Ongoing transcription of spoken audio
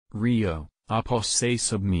Rio, após se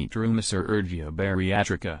submeter uma cirurgia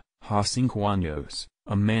bariátrica, há 5 anos,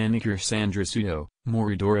 a manicure Sandra Sudo,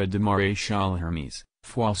 moradora de Marechal Hermes,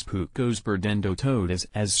 aos poucos perdendo todas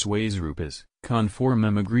as suas roupas, conforme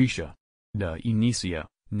a magrixa. Da início,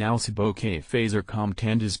 não se pode fazer com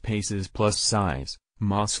tantas peças plus size,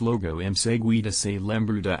 mas logo em seguida se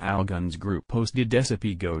lembra de alguns grupos de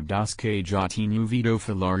desapigo das que já tinham ouvido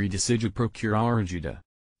falar e decide procurar ajuda.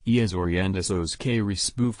 E as orientações que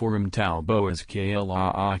recebeu foram tal boas que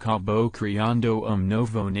ela acabou criando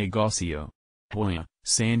novo negócio. Olha,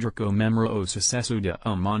 Sandra comemora o sucesso de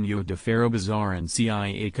ano de feira bazar em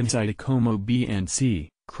CIA conhecida como BNC,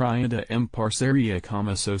 criada em parceria com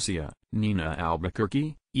a sócia, Nina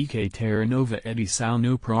Albuquerque, e que terá nova edição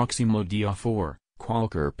no próximo dia 4.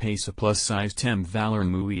 Qualquer peça plus size tem valor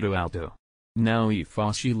muito alto. Não é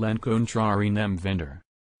fácil encontrar e nem vender.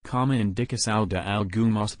 Como indicação de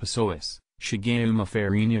algumas pessoas, cheguei a uma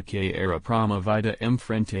feirinha que era promovida em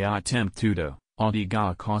frente a tudo,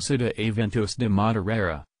 odiga casa de eventos de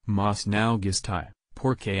Madureira, mas não gostei,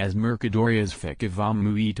 porque as mercadorias ficavam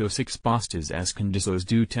muito expostas às condições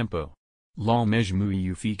do tempo. Lá mesmo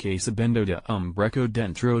eu fiquei sabendo de Brechó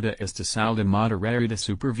dentro da estação de Madureira de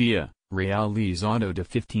Supervia, realizado de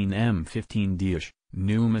 15 em 15 dias,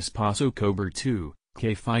 num espaço coberto,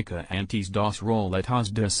 que fica antes dos roletas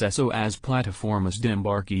de acesso às plataformas de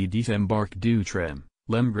embarque e desembarque do trem,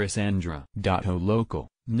 lembra Sandra. O local,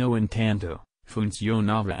 no entanto,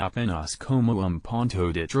 funcionava apenas como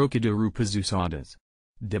ponto de troca de roupas usadas.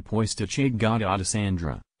 Depois da chegada de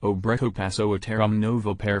Sandra, o Brechó passou a ter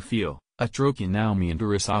novo perfil, a troca não me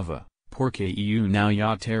interessava, porque eu não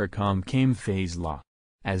ia ter com quem fez lá.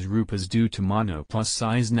 As roupas do tamanho plus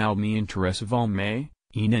size não me interessavam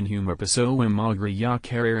e nenhuma pessoa magra ia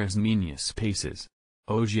querer as minhas peças.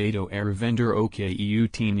 O jeito era vender o que eu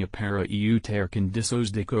tinha para eu ter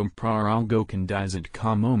condições de comprar algo condizente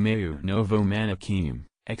como meu novo manequim,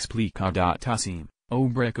 explicada assim, o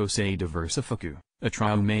Brechó se diversificou,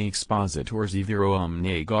 atraiu expositores e virou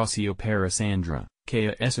negócio para Sandra, que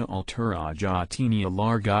a essa altura já tinha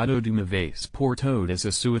largado de uma vez por todas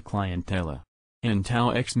a sua clientela.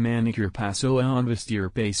 Então ex-manicure passou a investir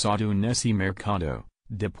pesado nesse mercado.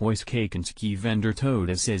 Depois que consegui vender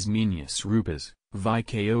todas as minhas roupas, vi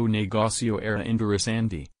que o negócio era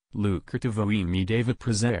interessante, lucrativo e me dava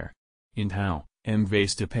prazer. Então, em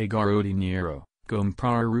vez de pegar o dinheiro,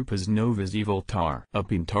 comprar roupas novas e voltar a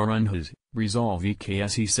pintar unhas, resolvi que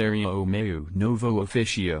esse seria o meu novo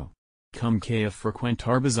ofício. Como que a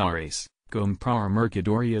frequentar bazares, comprar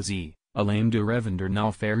mercadorias e, além de revender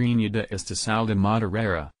na feirinha da estação de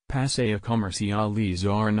Madureira, passei a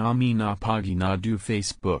comercializar na minha página do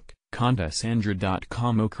Facebook, conta Sandra.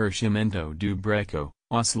 Como crescimento do Brechó,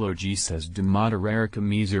 os lojistas de Madureira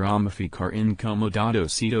começaram a ficar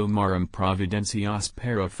incomodados e tomaram providências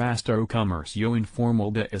para afastar o comércio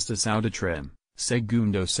informal da estação de trem,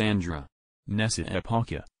 segundo Sandra. Nessa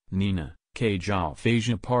época, Nina, que já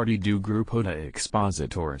fazia parte do grupo de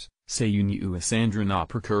expositores, se uniu a Sandra na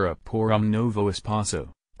procura por novo espaço.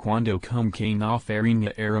 Quando como que na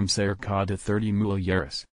feirinha eram cerca de 30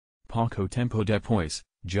 mulheres. Pouco tempo depois,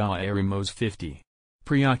 já éramos 50.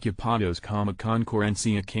 Preocupados com a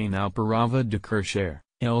concorrência que não parava de crescer,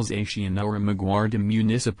 eles acionaram uma guarda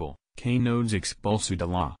municipal, que nos expulsou de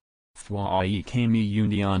lá. Foi aí que me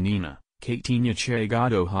undi a Nina, que tinha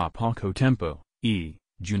chegado há pouco tempo, e,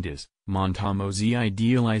 juntas, montamos e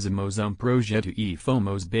idealizamos projeto e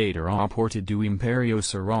fomos bater a porta do Império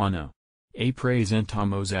Serrano.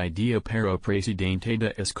 Apresentamos a idea para o presidente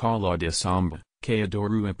da escola de samba, que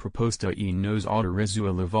adorou a proposta e nos autorizou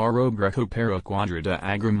a levar o Brechó para a quadra da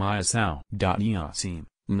agremiação. E assim,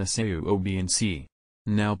 nasceu o BNC.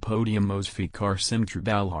 Não podíamos ficar sem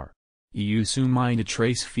trabalhar. E o sumai de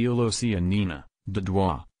 3 filhos e a Nina, de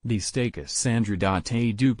 2, destaca Sandra.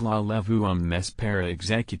 Te dupla levou mês para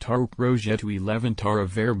executar o projeto e levantar a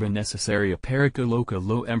verba necessária para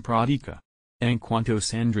colocá-lo em prática. Enquanto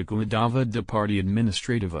Sandra cuidava da parte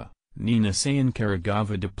administrativa, Nina se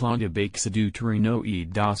encarregava de planta baixa do terreno e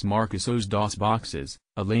das marcações dos boxes,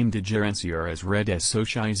 além de gerenciar as redes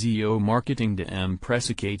sociais e o marketing da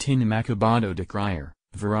empresa que tinha acabado de criar.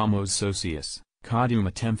 Viramos sócias, cada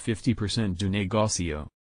uma tem 50% do negócio.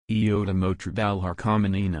 E o demo trabalhar com a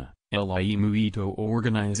Nina, ela é muito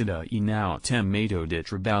organizada e não tem medo de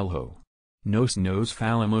trabalho. Nos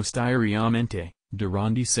falamos diariamente.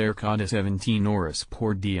 Durante cerca de 17 horas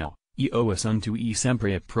por dia, e o assunto é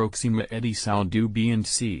sempre a próxima edição do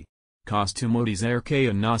BNC. Costumo dizer que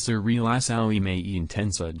a nossa relação é mais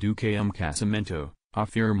intensa do que casamento,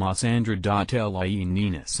 afirma Sandra. Ela e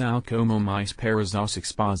Nina são como mais para os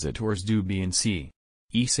expositores do BNC.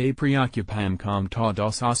 E se preoccupam com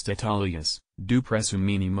todos os detalhes, do preço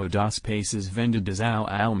mínimo das peças vendidas ao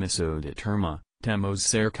almoço de turma, temos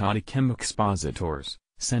cerca de 5 expositores,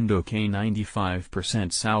 sendo que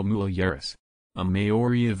 95% são mulheres. A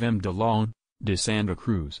maioria vem de León, de Santa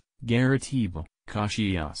Cruz, Garatiba,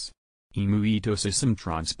 Caxias. E muitosíssimo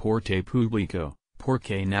transporte público,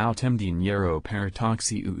 porque não tem dinheiro para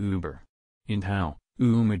táxi ou Uber. Então,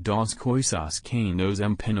 uma das coisas que nos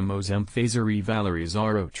empenhamos em fazer e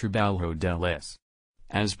valorizar o trabalho deles.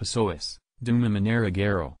 As pessoas, de uma maneira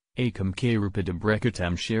geral, como que roupa de Brechó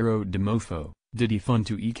tem cheiro de mofo, de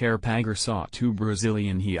defunto e quer pagar só tu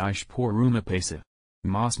Brazilian reais por uma peça.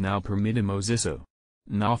 Mas não permitimos isso.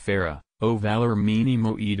 Na feira, o valor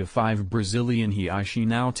mínimo é de 5 Brazilian reais e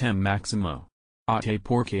não tem máximo. Até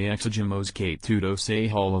porque exigimos que tudo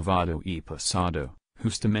seja lavado e passado,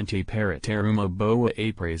 justamente para ter uma boa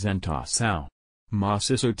apresentação. Mas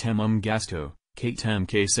isso tem gasto, que tem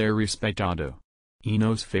que ser respeitado. E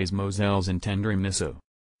nos fazemos eles entenderem isso.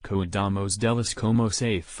 Cuidamos deles como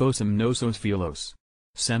se fossem nossos filhos.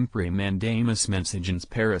 Sempre mandamos mensagens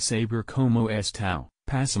para saber como estão.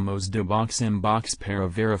 Passamos de box em box para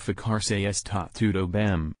verificar se está tudo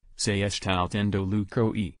bem, se está tendo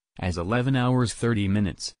lucro e, às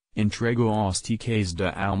 11h30, entrego os tickets de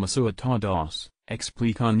almoço a todos,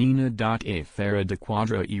 explicando a feira de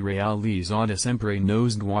quadra e realizada sempre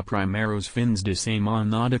nos 2 primeiros fins de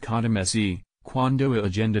semana de cada mês e, quando a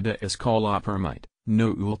agenda da escola permite,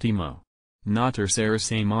 no último. Na terceira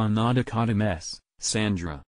semana de cada mês, Sandra,